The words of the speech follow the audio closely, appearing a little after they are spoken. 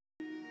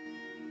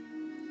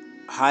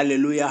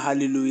Hallelujah,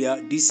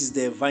 hallelujah. This is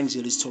the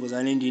evangelist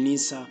Thokozani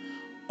Ndinisa,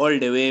 all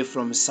the way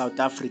from South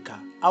Africa.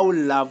 I would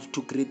love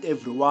to greet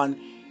everyone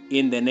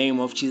in the name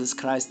of Jesus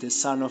Christ, the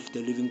Son of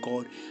the living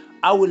God.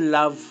 I would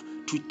love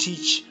to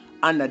teach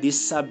under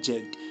this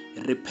subject,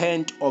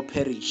 repent or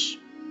perish.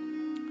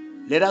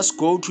 Let us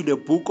go to the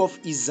book of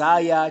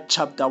Isaiah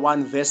chapter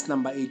 1 verse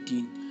number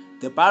 18.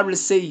 The Bible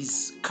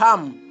says,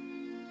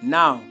 "Come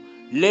now,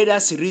 let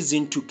us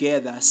reason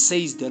together,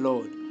 says the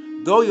Lord.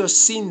 Though your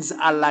sins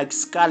are like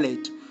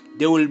scarlet,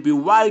 they will be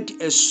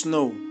white as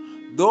snow.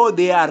 Though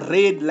they are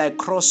red like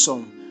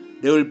crimson,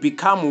 they will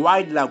become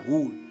white like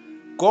wool."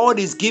 God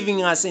is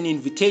giving us an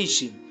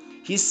invitation.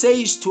 He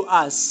says to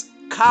us,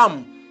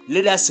 "Come,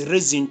 let us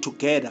reason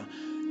together."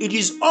 It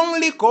is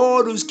only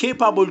God who is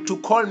capable to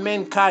call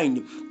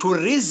mankind to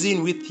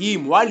reason with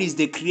Him while He is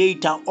the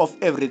creator of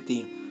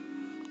everything.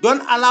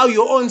 Don't allow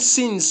your own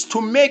sins to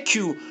make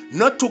you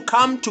not to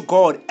come to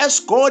God, as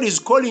God is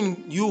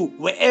calling you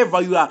wherever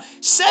you are,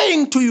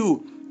 saying to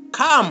you,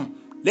 "Come,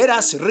 let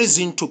us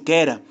reason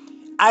together."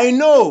 I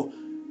know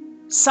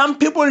some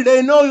people,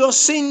 they know your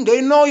sin,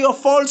 they know your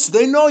faults,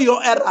 they know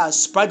your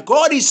errors, but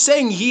God is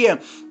saying here,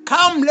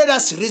 "Come, let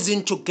us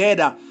reason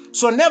together."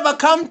 So never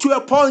come to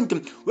a point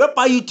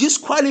whereby you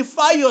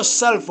disqualify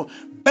yourself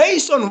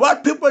based on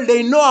what people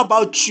they know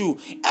about you.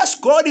 As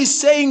God is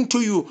saying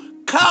to you,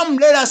 "Come,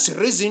 let us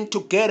reason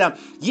together."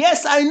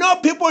 Yes, I know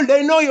people,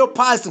 they know your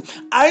past.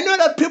 I know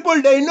that people,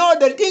 they know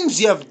the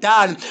things you have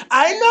done.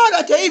 I know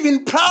that you're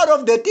even proud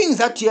of the things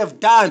that you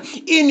have done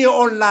in your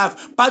own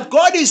life. But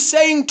God is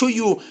saying to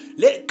you,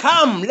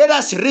 "Come, let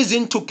us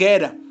reason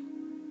together."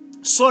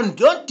 So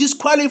don't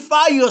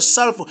disqualify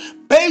yourself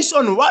based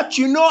on what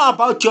you know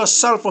about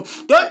yourself.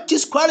 Don't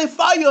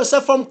disqualify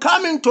yourself from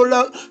coming to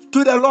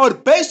the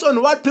Lord based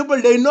on what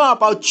people they know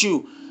about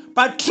you.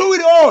 But through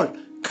it all,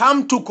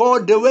 come to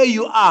God the way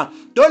you are.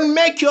 Don't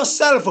make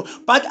yourself,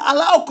 but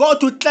allow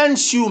God to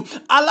cleanse you.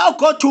 Allow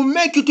God to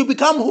make you to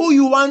become who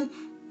you want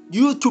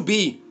you to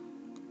be.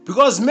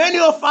 Because many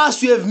of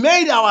us, we have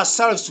made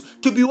ourselves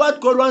to be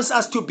what God wants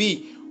us to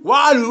be,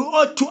 while we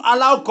ought to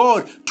allow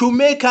God to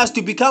make us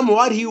to become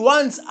what He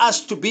wants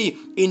us to be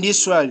in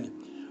this world.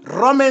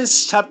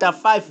 Romans chapter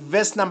 5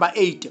 verse number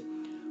 8.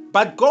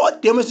 But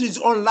God demonstrates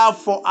His own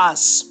love for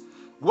us.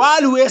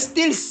 While we are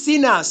still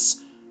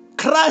sinners,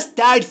 Christ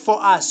died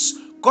for us.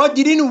 God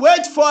didn't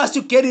wait for us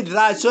to get it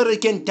right so that He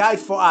can die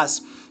for us.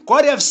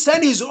 God have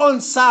sent His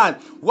own Son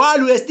while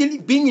we are still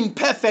being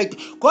imperfect.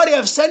 God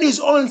have sent His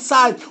own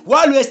Son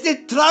while we are still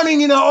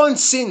drowning in our own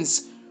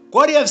sins.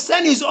 God have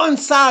sent His own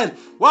Son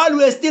while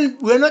we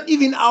are not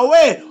even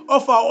aware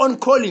of our own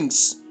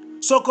callings.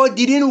 So God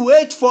didn't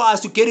wait for us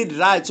to get it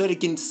right so He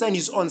can send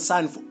His own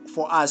Son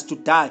for us to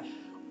die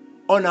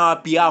on our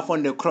behalf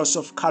on the cross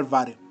of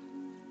Calvary.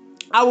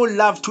 I would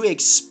love to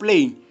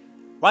explain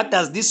what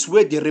does this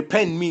word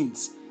repent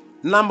means.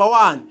 Number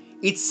one,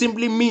 it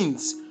simply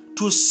means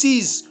to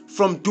cease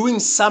from doing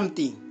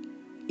something.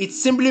 It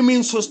simply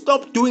means to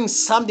stop doing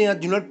something that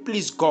do not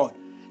please God.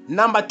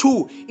 Number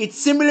two, it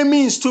simply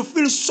means to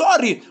feel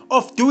sorry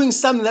of doing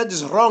something that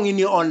is wrong in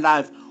your own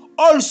life.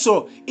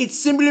 Also, it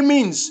simply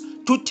means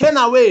to turn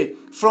away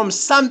from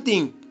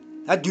something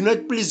that do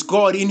not please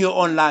God in your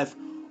own life.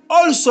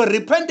 Also,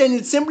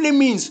 repentance, it simply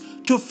means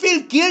to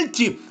feel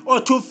guilty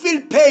or to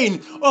feel pain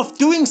of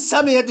doing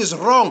something that is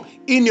wrong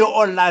in your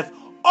own life.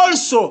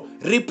 Also,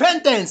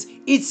 repentance,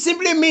 it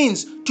simply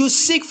means to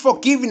seek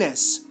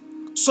forgiveness.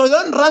 So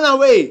don't run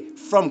away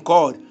from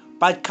God,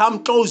 but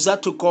come closer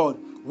to God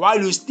while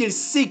you still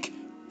seek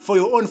for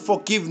your own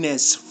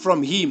forgiveness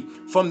from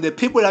Him, from the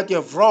people that you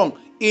have wronged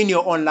in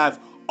your own life.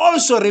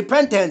 Also,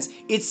 repentance,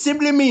 it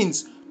simply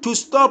means to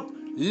stop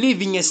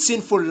living a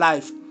sinful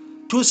life,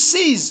 to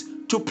cease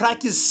to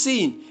practice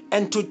sin,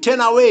 and to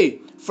turn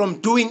away from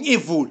doing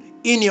evil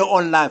in your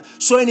own life.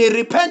 So in a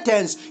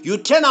repentance, you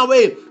turn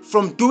away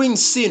from doing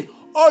sin.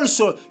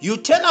 Also, you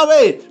turn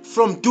away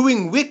from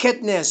doing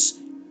wickedness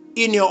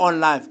in your own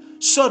life.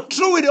 So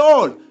through it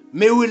all,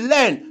 may we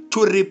learn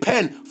to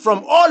repent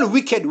from all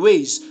wicked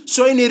ways.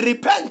 So in a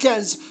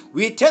repentance,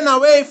 we turn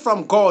away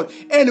from God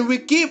and we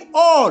give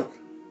all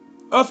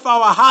of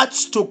our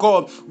hearts to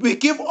God. We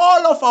give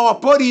all of our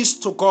bodies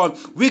to God.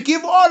 We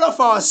give all of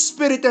our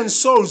spirit and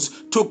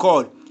souls to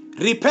God.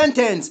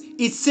 Repentance,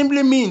 it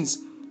simply means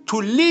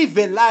to live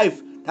a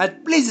life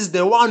that pleases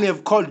the one who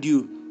have called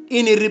you.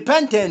 In a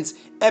repentance,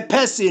 a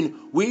person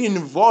will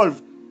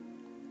involve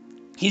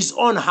his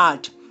own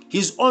heart,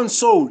 his own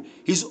soul,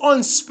 his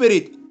own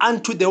spirit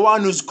unto the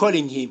one who's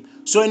calling him.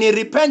 So in a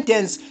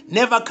repentance,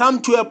 never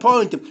come to a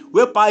point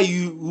whereby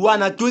you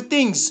want to do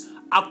things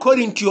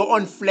according to your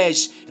own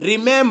flesh.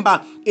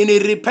 Remember, in a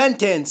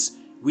repentance,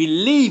 we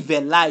live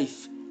a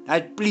life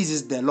that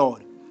pleases the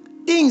Lord.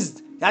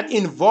 Things that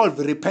involve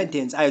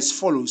repentance are as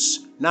follows.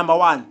 Number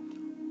one,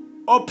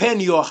 open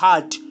your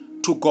heart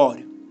to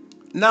God.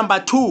 Number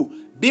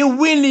two, be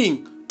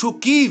willing to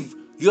give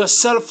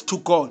yourself to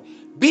God.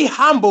 Be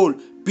humble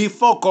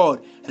before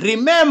God.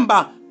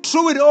 Remember,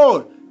 through it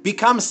all,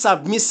 become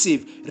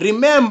submissive.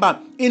 Remember,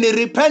 in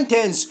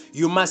repentance,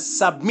 you must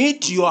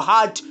submit your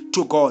heart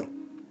to God.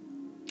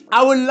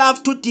 I would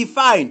love to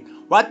define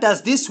what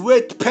does this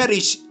word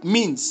perish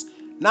means.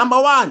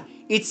 Number one,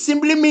 it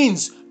simply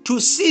means to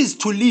cease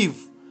to live,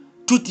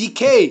 to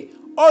decay,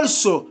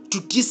 also to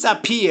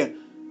disappear,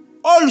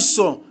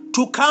 also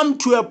to come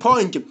to a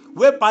point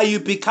whereby you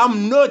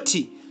become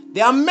naughty.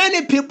 There are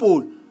many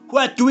people who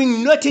are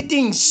doing naughty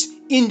things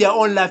in their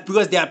own life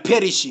because they are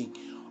perishing.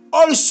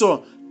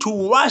 Also, to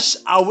wash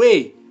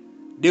away.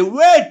 The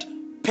word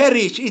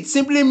perish, it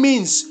simply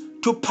means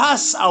to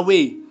pass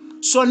away.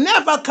 So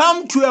never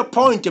come to a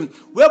point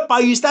whereby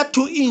you start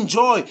to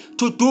enjoy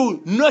to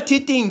do naughty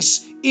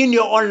things in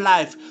your own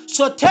life.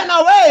 So turn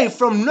away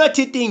from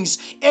naughty things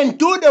and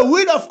do the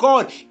will of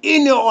God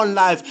in your own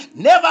life.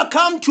 Never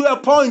come to a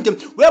point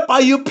whereby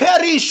you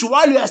perish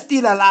while you are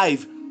still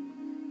alive.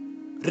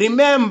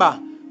 Remember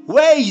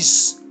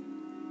ways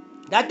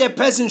that a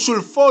person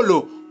should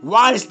follow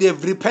whilst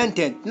they've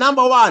repented.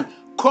 Number one,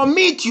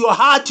 commit your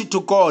heart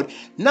to God.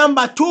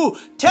 Number two,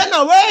 turn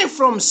away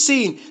from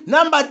sin.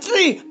 Number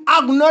three,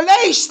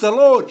 acknowledge the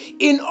Lord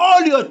in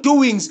all your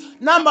doings.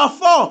 Number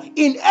four,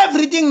 in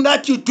everything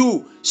that you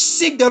do,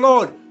 seek the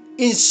Lord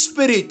in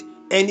spirit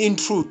and in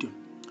truth.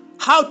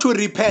 How to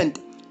repent?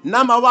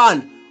 Number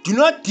one, do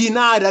not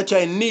deny that you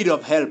are in need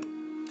of help.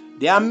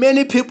 There are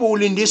many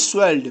people in this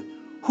world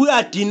who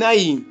are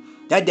denying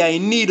that they are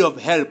in need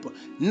of help.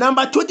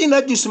 Number two thing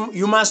that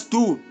you must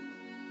do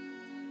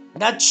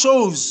that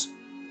shows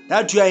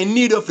that you are in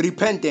need of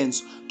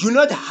repentance. Do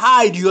not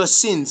hide your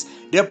sins.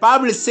 The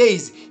Bible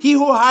says, he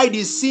who hides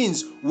his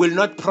sins will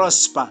not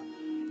prosper.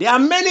 There are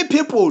many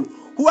people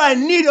who are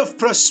in need of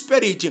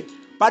prosperity,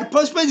 but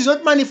prosperity is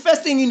not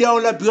manifesting in their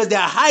own life because they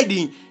are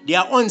hiding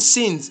their own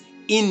sins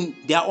in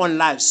their own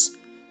lives.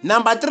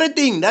 Number three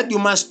thing that you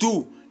must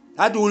do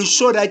that will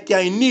show that you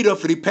are in need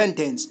of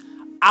repentance.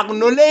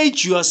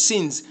 Acknowledge your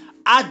sins.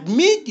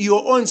 Admit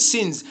your own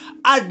sins.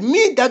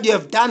 Admit that you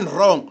have done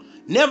wrong.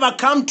 Never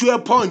come to a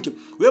point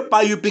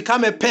whereby you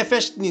become a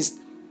perfectionist,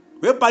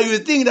 whereby you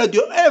think that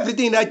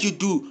everything that you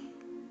do,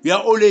 you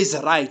are always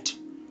right.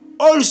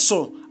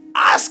 Also,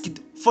 ask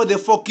for the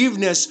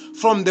forgiveness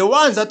from the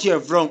ones that you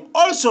have wronged,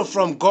 also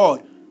from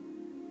God.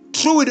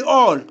 Through it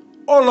all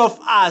of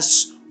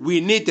us, we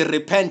need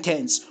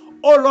repentance.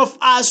 All of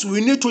us,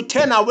 we need to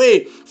turn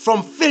away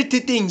from filthy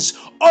things.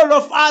 All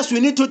of us, we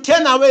need to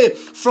turn away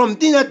from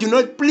things that do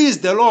not please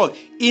the Lord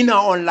in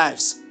our own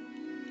lives.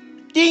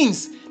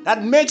 Things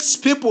that makes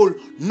people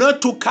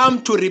not to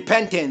come to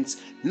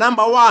repentance.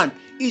 Number one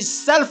is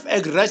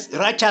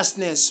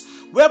self-righteousness,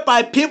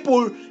 whereby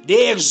people,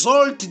 they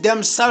exalt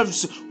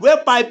themselves,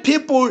 whereby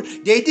people,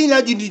 they think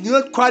that you did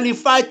not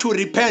qualify to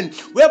repent,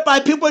 whereby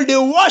people, they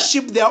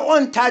worship their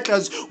own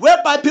titles,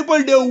 whereby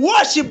people, they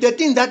worship the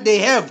things that they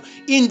have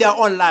in their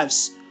own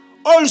lives.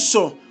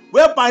 Also,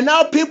 whereby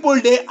now people,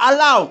 they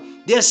allow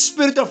the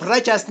spirit of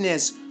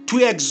righteousness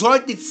to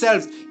exalt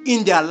itself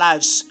in their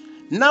lives.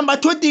 Number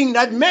two thing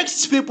that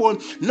makes people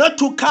not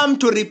to come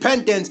to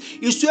repentance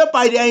is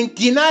whereby they are in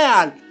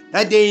denial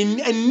that they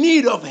are in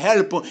need of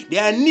help. They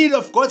are in need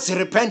of God's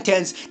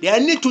repentance. They are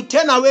in need to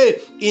turn away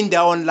in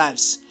their own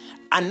lives.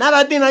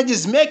 Another thing that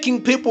is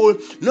making people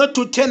not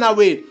to turn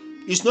away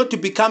is not to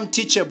become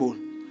teachable.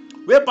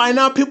 Whereby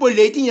now people,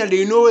 they think that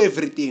they know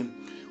everything.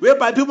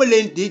 Whereby people,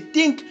 they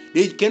think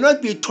they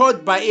cannot be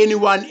taught by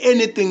anyone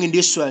anything in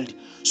this world.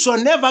 So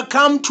never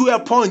come to a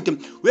point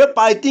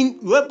whereby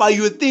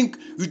you think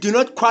you do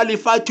not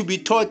qualify to be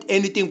taught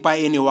anything by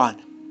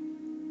anyone.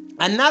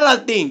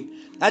 Another thing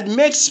that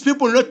makes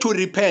people not to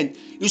repent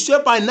is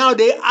whereby now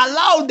they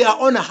allow their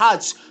own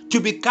hearts to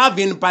be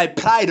governed by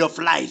pride of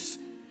life.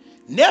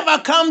 Never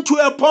come to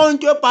a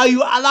point whereby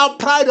you allow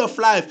pride of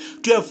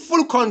life to have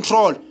full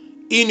control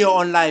in your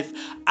own life.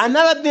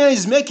 Another thing that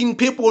is making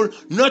people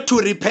not to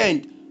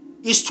repent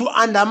is to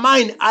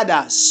undermine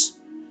others,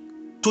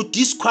 to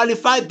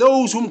disqualify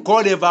those whom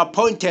God have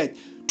appointed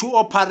to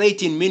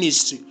operate in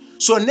ministry.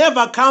 So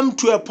never come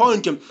to a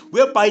point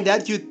whereby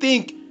that you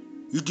think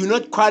you do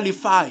not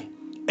qualify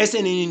as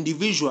an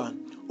individual,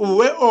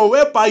 or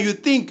whereby you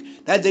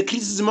think that the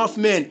criticism of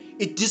men,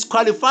 it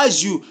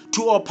disqualifies you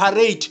to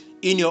operate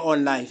in your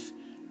own life.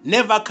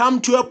 Never come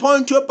to a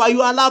point whereby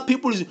you allow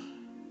people's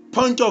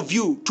point of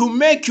view to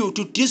make you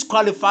to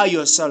disqualify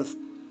yourself.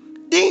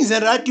 Things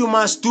that you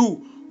must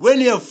do when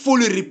you have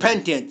fully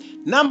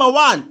repented. Number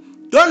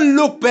one, don't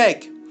look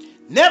back.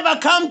 Never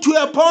come to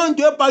a point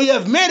whereby you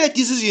have made a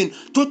decision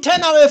to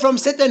turn away from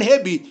certain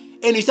habit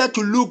and you start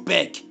to look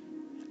back.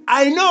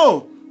 I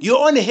know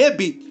your own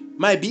habit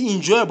might be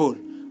enjoyable,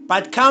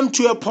 but come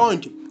to a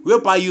point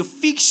whereby you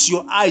fix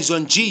your eyes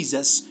on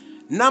Jesus.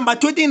 Number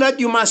two thing that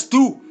you must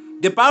do,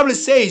 the Bible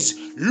says,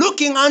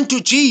 looking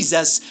unto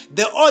Jesus,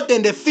 the author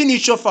and the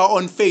finisher of our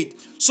own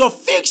faith. So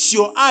fix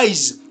your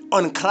eyes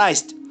on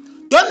Christ.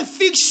 Don't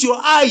fix your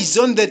eyes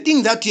on the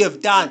things that you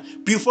have done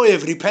before you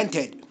have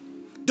repented.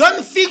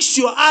 Don't fix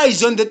your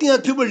eyes on the things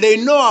that people, they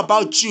know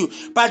about you.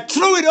 But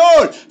through it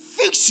all,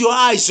 fix your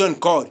eyes on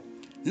God.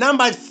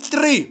 Number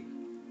three,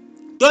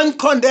 Don't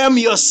condemn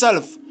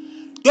yourself.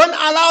 Don't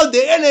allow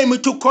the enemy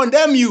to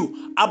condemn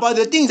you about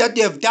the things that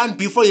you have done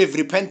before you've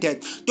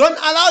repented. Don't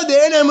allow the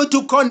enemy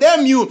to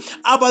condemn you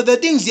about the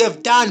things you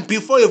have done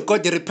before you've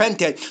got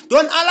repented.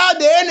 Don't allow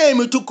the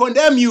enemy to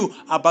condemn you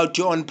about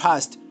your own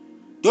past.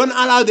 Don't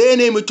allow the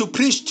enemy to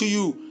preach to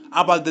you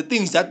about the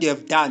things that you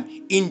have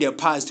done in the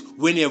past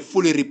when you have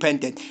fully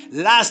repented.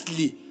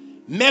 Lastly,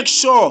 make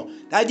sure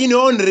that in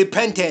your own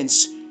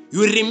repentance,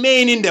 you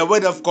remain in the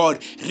Word of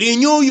God.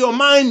 Renew your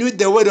mind with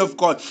the Word of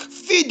God.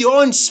 Feed your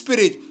own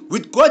spirit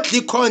with godly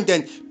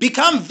content.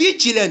 Become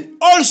vigilant.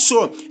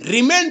 Also,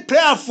 remain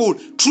prayerful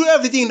through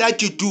everything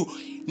that you do.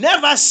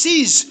 Never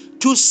cease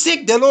to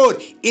seek the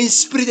Lord in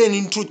spirit and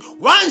in truth.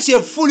 Once you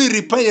have fully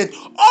repented,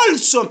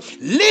 also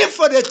live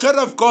for the church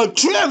of God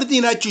through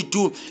everything that you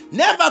do.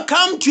 Never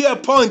come to a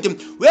point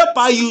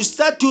whereby you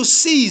start to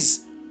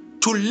cease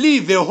to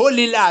live a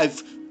holy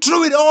life.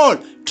 Through it all,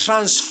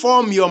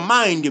 transform your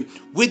mind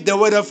with the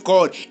Word of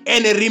God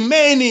and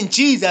remain in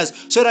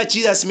Jesus so that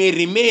Jesus may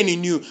remain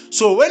in you.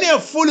 So when you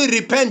have fully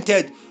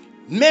repented,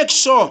 make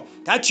sure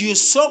that you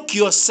soak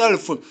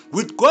yourself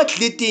with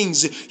godly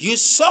things. You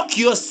soak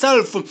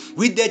yourself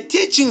with the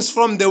teachings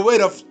from the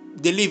Word of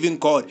the living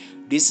God.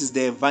 This is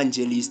the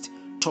evangelist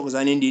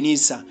Thokozani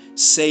Ndinisa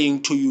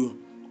saying to you,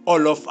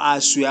 all of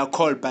us, we are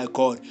called by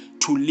God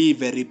to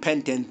live a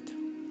repentant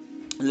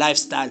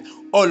lifestyle.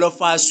 All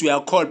of us, we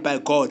are called by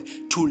God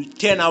to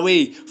turn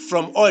away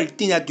from all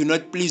things that do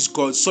not please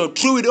God. So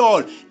through it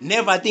all,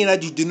 never think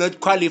that you do not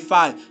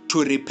qualify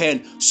to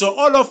repent. So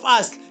all of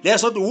us,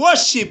 let's not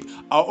worship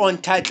our own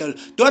title.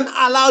 Don't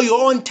allow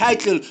your own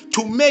title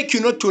to make you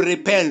not to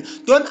repent.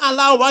 Don't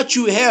allow what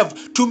you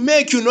have to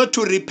make you not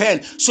to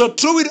repent. So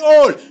through it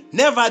all,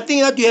 never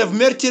think that you have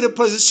merited a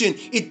position.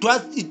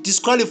 It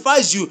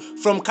disqualifies you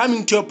from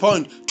coming to a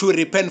point to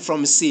repent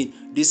from sin.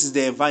 This is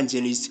the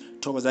evangelist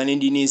Thokozani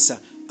Ndinisa.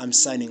 I'm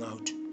signing out.